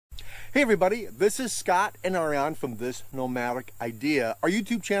Hey everybody, this is Scott and Ariane from This Nomadic Idea. Our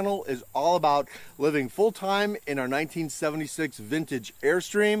YouTube channel is all about living full-time in our 1976 vintage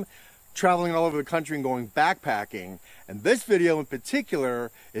Airstream, traveling all over the country and going backpacking. And this video in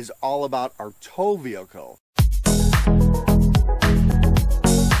particular is all about our tow vehicle.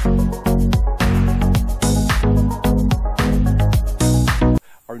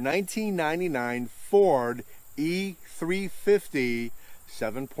 Our 1999 Ford E350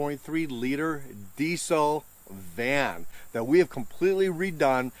 7.3 liter diesel van that we have completely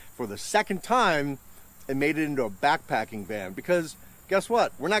redone for the second time and made it into a backpacking van, because guess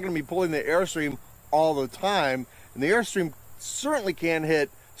what, we're not going to be pulling the Airstream all the time, and the Airstream certainly can't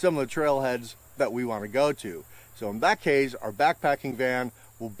hit some of the trailheads that we want to go to. So in that case, our backpacking van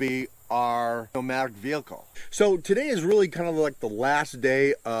will be our nomadic vehicle. So today is really kind of like the last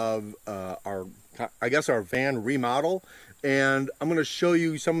day of our van remodel, and I'm going to show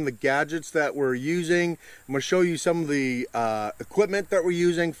you some of the gadgets that we're using. I'm going to show you some of the equipment that we're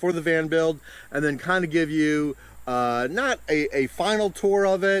using for the van build, and then kind of give you not a final tour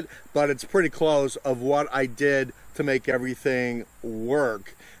of it, but it's pretty close of what I did to make everything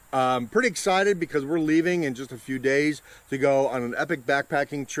work. Pretty excited because we're leaving in just a few days to go on an epic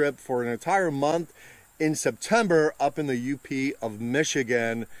backpacking trip for an entire month in September up in the UP of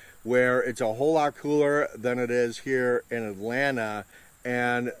Michigan, where it's a whole lot cooler than it is here in Atlanta,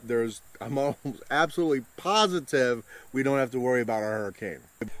 and I'm almost absolutely positive we don't have to worry about a hurricane.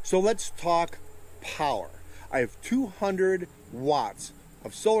 So let's talk power. I have 200 watts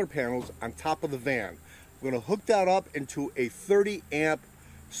of solar panels on top of the van. I'm going to hook that up into a 30 amp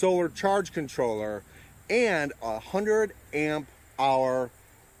solar charge controller and a 100 amp hour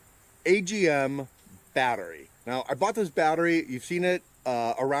AGM battery. Now, I bought this battery, you've seen it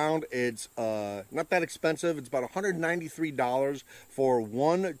around. It's not that expensive. It's about $193 for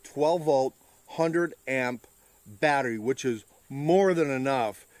one 12 volt 100 amp battery, which is more than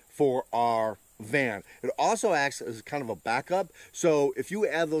enough for our van. It also acts as kind of a backup, so if you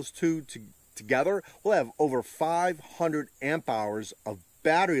add those two together, we'll have over 500 amp hours of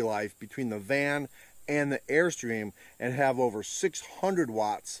battery life between the van and the Airstream, and have over 600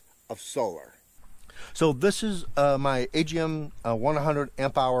 watts of solar. So this is my AGM 100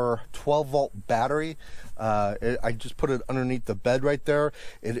 amp hour 12 volt battery. I just put it underneath the bed right there.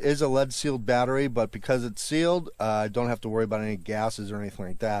 It is a lead sealed battery, but because it's sealed, I don't have to worry about any gases or anything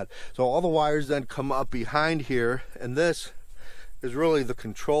like that. So all the wires then come up behind here, and this is really the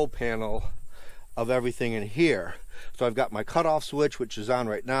control panel of everything in here. So I've got my cutoff switch, which is on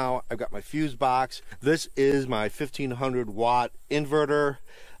right now. I've got my fuse box. This is my 1500 watt inverter.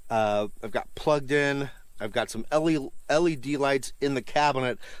 I've got plugged in. I've got some LED lights in the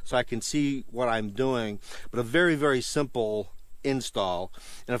cabinet so I can see what I'm doing, but a very, very simple install.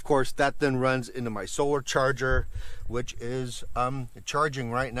 And of course that then runs into my solar charger, which is charging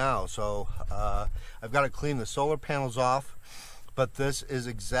right now. So I've got to clean the solar panels off, but this is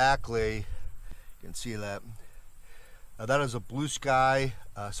exactly, you can see that. That is a Blue Sky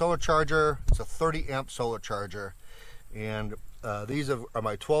solar charger. It's a 30 amp solar charger, and these are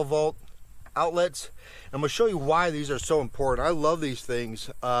my 12 volt outlets. I'm going to show you why these are so important. I love these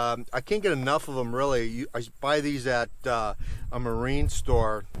things. I can't get enough of them, really. I buy these at a marine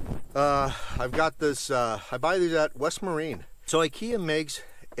store. I've got this, I buy these at West Marine. So IKEA makes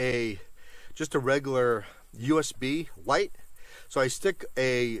just a regular USB light. So I stick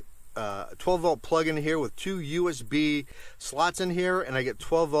a 12 volt plug in here with two USB slots in here, and I get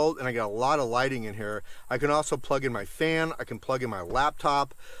 12 volt, and I get a lot of lighting in here. I can also plug in my fan, I can plug in my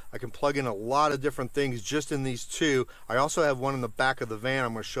laptop, I can plug in a lot of different things just in these two. I also have one in the back of the van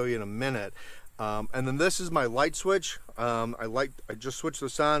I'm going to show you in a minute. And then this is my light switch. I just switch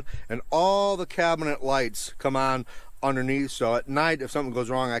this on, and all the cabinet lights come on underneath, so at night if something goes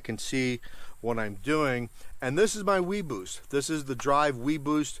wrong I can see what I'm doing. And this is my WeBoost. This is the Drive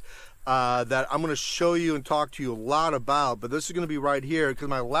WeBoost that I'm going to show you and talk to you a lot about, but this is going to be right here because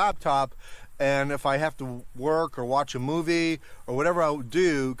my laptop, and if I have to work or watch a movie or whatever I would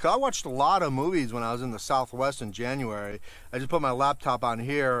do, because I watched a lot of movies when I was in the Southwest in January, I just put my laptop on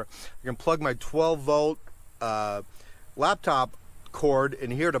here. I can plug my 12 volt laptop cord in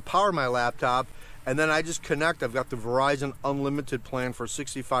here to power my laptop, and then I just connect. I've got the Verizon Unlimited plan for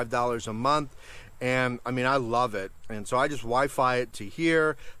 $65 a month, and I mean, I love it. And so I just Wi-Fi it to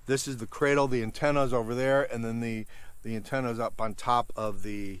here. This is the cradle, the antenna's over there, and then the antenna's up on top of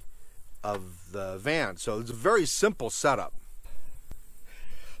the van. So it's a very simple setup.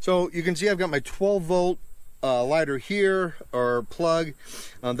 So you can see I've got my 12 volt lighter here, or plug.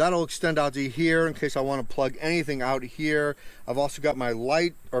 That'll extend out to here in case I want to plug anything out here. I've also got my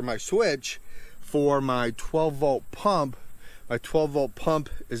light, or my switch, for my 12-volt pump. My 12-volt pump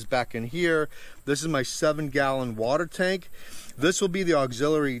is back in here. This is my 7-gallon water tank. This will be the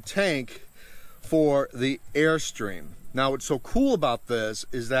auxiliary tank for the Airstream. Now, what's so cool about this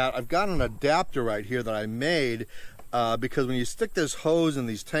is that I've got an adapter right here that I made because when you stick this hose in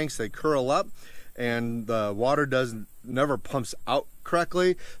these tanks, they curl up and the water never pumps out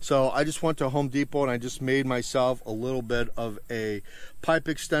correctly. So I just went to Home Depot and I just made myself a little bit of a pipe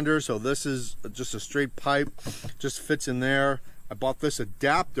extender. So this is just a straight pipe, just fits in there. I bought this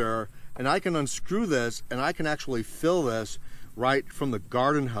adapter and I can unscrew this and I can actually fill this right from the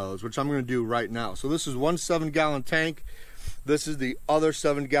garden hose, which I'm going to do right now. So this is one 7-gallon tank. This is the other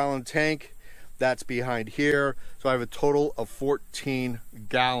 7-gallon tank that's behind here. So I have a total of 14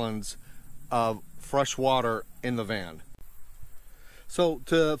 gallons of fresh water in the van. So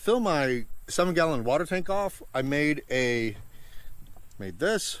to fill my 7-gallon water tank off, I made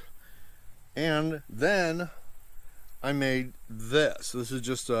this, and then I made this. This is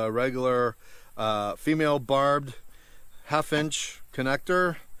just a regular female barbed 1/2-inch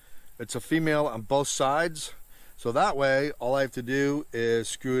connector. It's a female on both sides. So that way, all I have to do is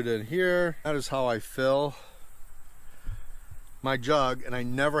screw it in here. That is how I fill my jug, and I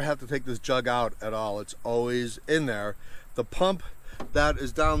never have to take this jug out at all. It's always in there. The pump that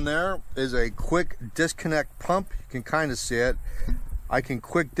is down there is a quick disconnect pump. You can kind of see it. I can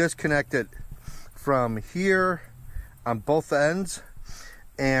quick disconnect it from here on both ends,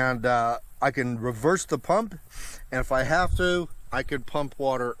 and I can reverse the pump, and if I have to, I can pump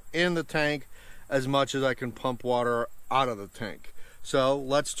water in the tank as much as I can pump water out of the tank. So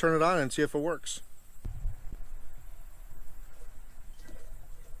let's turn it on and see if it works.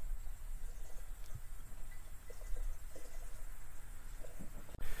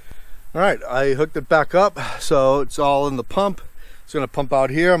 All right, I hooked it back up, so it's all in the pump. It's gonna pump out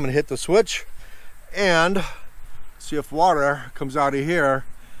here. I'm gonna hit the switch and see if water comes out of here,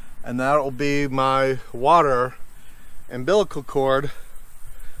 and that'll be my water umbilical cord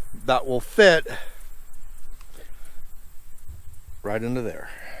that will fit right into there.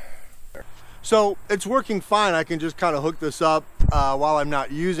 So it's working fine. I can just kind of hook this up while I'm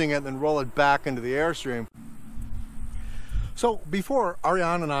not using it and then roll it back into the Airstream. So before,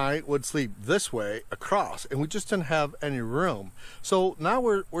 Ariane and I would sleep this way across, and we just didn't have any room. So now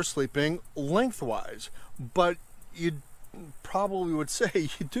we're sleeping lengthwise, but you probably would say,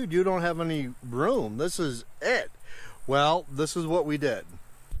 dude, you don't have any room. This is it. Well, this is what we did.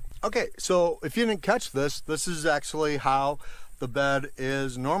 Okay, so if you didn't catch this, this is actually how the bed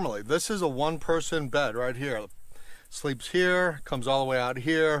is normally. This is a one-person bed right here. Sleeps here, comes all the way out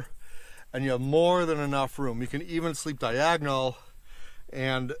here, and you have more than enough room. You can even sleep diagonal,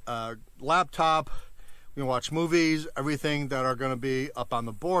 and laptop, you can watch movies, everything that are gonna be up on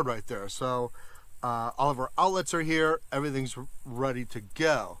the board right there. So all of our outlets are here, everything's ready to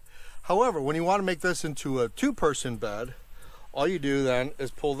go. However, when you want to make this into a 2-person bed, all you do then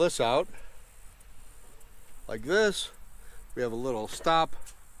is pull this out like this. We have a little stop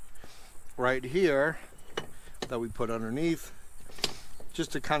right here that we put underneath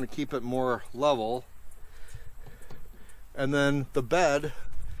just to kind of keep it more level. And then the bed,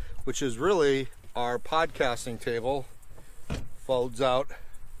 which is really our podcasting table, folds out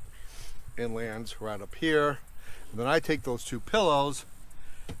and lands right up here. And then I take those 2 pillows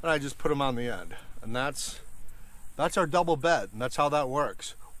and I just put them on the end, and that's our double bed, and that's how that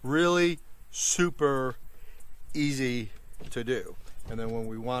works. Really super easy to do. And then when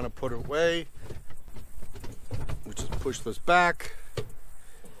we want to put it away, we just push this back,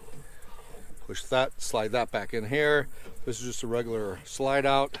 push that, slide that back in here. This is just a regular slide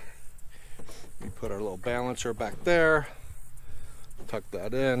out. We put our little balancer back there, tuck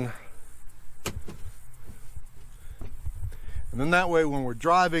that in. And then that way, when we're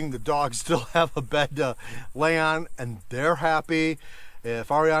driving, the dogs still have a bed to lay on, and they're happy.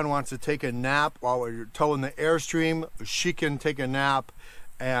 If Ariane wants to take a nap while we're towing the Airstream, she can take a nap,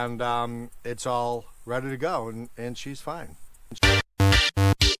 and it's all ready to go, and she's fine.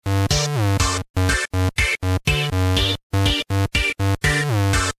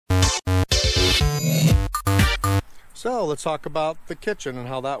 So let's talk about the kitchen and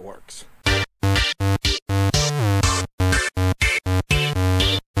how that works.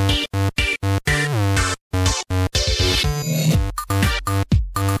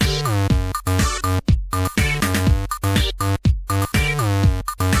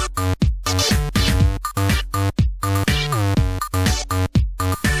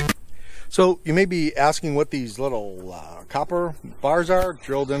 So you may be asking what these little copper bars are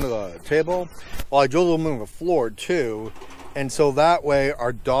drilled into the table. Well, I drilled them into the floor too. And so that way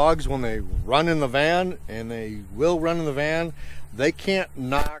our dogs, when they run in the van, and they will run in the van, they can't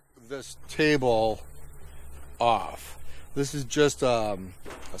knock this table off. This is just a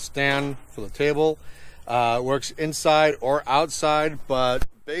stand for the table. Works inside or outside, but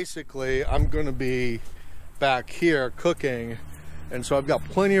basically I'm going to be back here cooking, and so I've got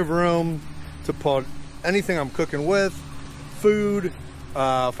plenty of room to put anything I'm cooking with, food.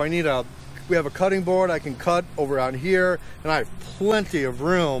 If I need we have a cutting board, I can cut over on here, and I have plenty of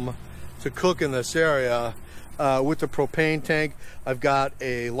room to cook in this area. With the propane tank, I've got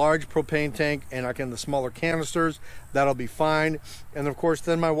a large propane tank, and I can the smaller canisters. That'll be fine. And of course,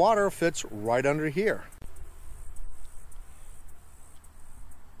 then my water fits right under here.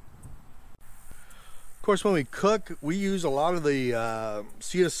 Of course, when we cook, we use a lot of the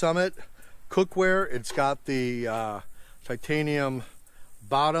Sea Summit cookware. It's got the titanium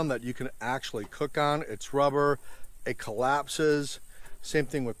bottom that you can actually cook on. It's rubber, it collapses. Same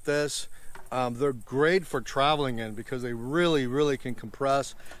thing with this. They're great for traveling in because they really can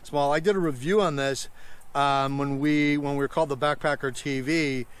compress small. I did a review on this when we were called the Backpacker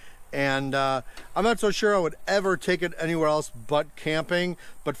TV, and I'm not so sure I would ever take it anywhere else but camping.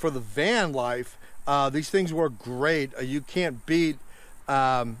 But for the van life, these things work great. You cannot beat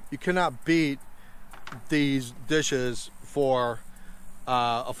these dishes for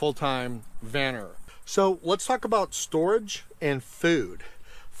a full-time vanner. So let's talk about storage and food.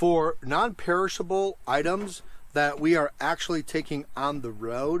 For non-perishable items that we are actually taking on the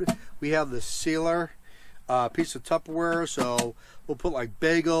road, we have the sealer piece of Tupperware. So we'll put like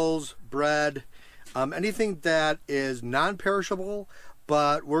bagels, bread, anything that is non-perishable,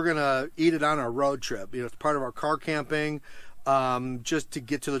 but we're gonna eat it on our road trip. You know, it's part of our car camping, just to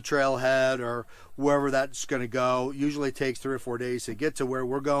get to the trailhead or wherever that's gonna go. Usually it takes 3 or 4 days to get to where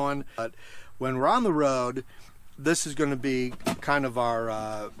we're going. But when we're on the road, this is going to be kind of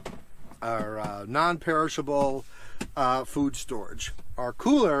our non-perishable food storage. Our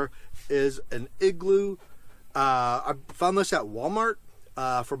cooler is an Igloo. I found this at Walmart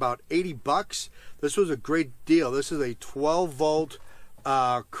for about 80 bucks. This was a great deal. This is a 12-volt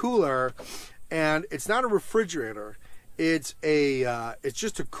cooler, and it's not a refrigerator. It's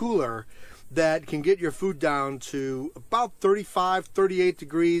just a cooler that can get your food down to about 35, 38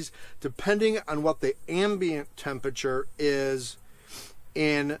 degrees, depending on what the ambient temperature is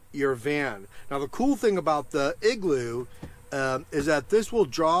in your van. Now, the cool thing about the Igloo is that this will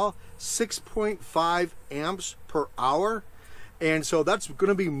draw 6.5 amps per hour. And so that's going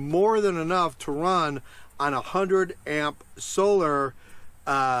to be more than enough to run on a 100 amp solar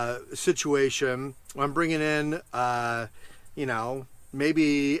situation. I'm bringing in, you know,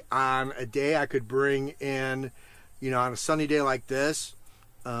 maybe on a day I could bring in, you know, on a sunny day like this,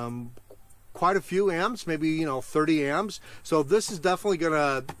 quite a few amps, maybe, you know, 30 amps. So this is definitely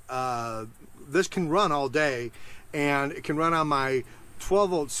gonna, this can run all day, and it can run on my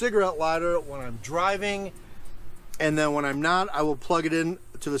 12-volt cigarette lighter when I'm driving, and then when I'm not, I will plug it in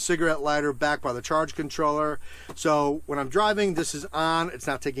to the cigarette lighter back by the charge controller. So when I'm driving, this is on. It's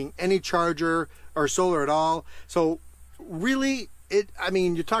not taking any charger or solar at all. So really, I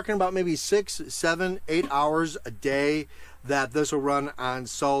mean, you're talking about maybe 6, 7, 8 hours a day that this will run on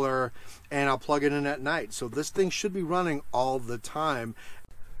solar, and I'll plug it in at night. So this thing should be running all the time.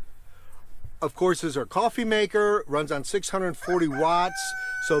 Of course, this is our coffee maker, runs on 640 watts.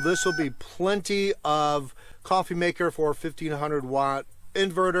 So this will be plenty of coffee maker for a 1500 watt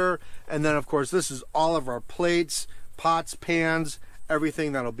inverter. And then of course, this is all of our plates, pots, pans,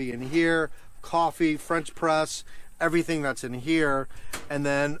 everything that'll be in here, coffee, French press, everything that's in here. And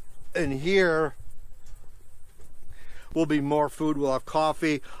then in here will be more food. We'll have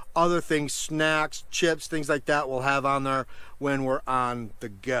coffee, other things, snacks, chips, things like that we'll have on there when we're on the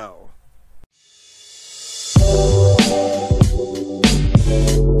go.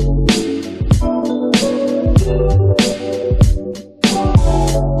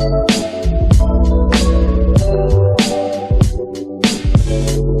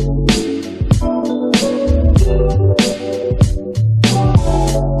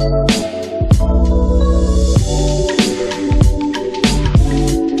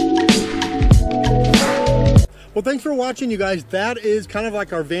 Well, thanks for watching, you guys. That is kind of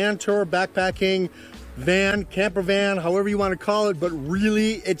like our van tour, backpacking van, camper van, however you want to call it, but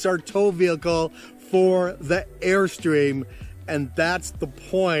really it's our tow vehicle for the Airstream, and that's the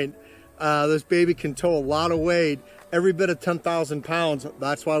point. This baby can tow a lot of weight, every bit of 10,000 pounds.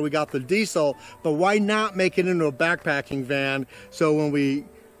 That's why we got the diesel, but why not make it into a backpacking van? So when we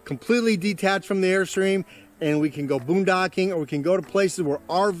completely detached from the Airstream, and we can go boondocking, or we can go to places where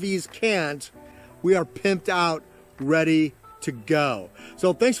RVs can't. We are pimped out, ready to go.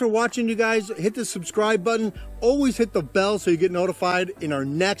 So thanks for watching, you guys. Hit the subscribe button. Always hit the bell so you get notified in our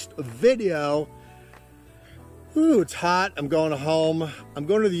next video. Ooh, it's hot. I'm going home. I'm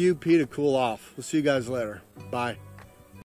going to the UP to cool off. We'll see you guys later. Bye.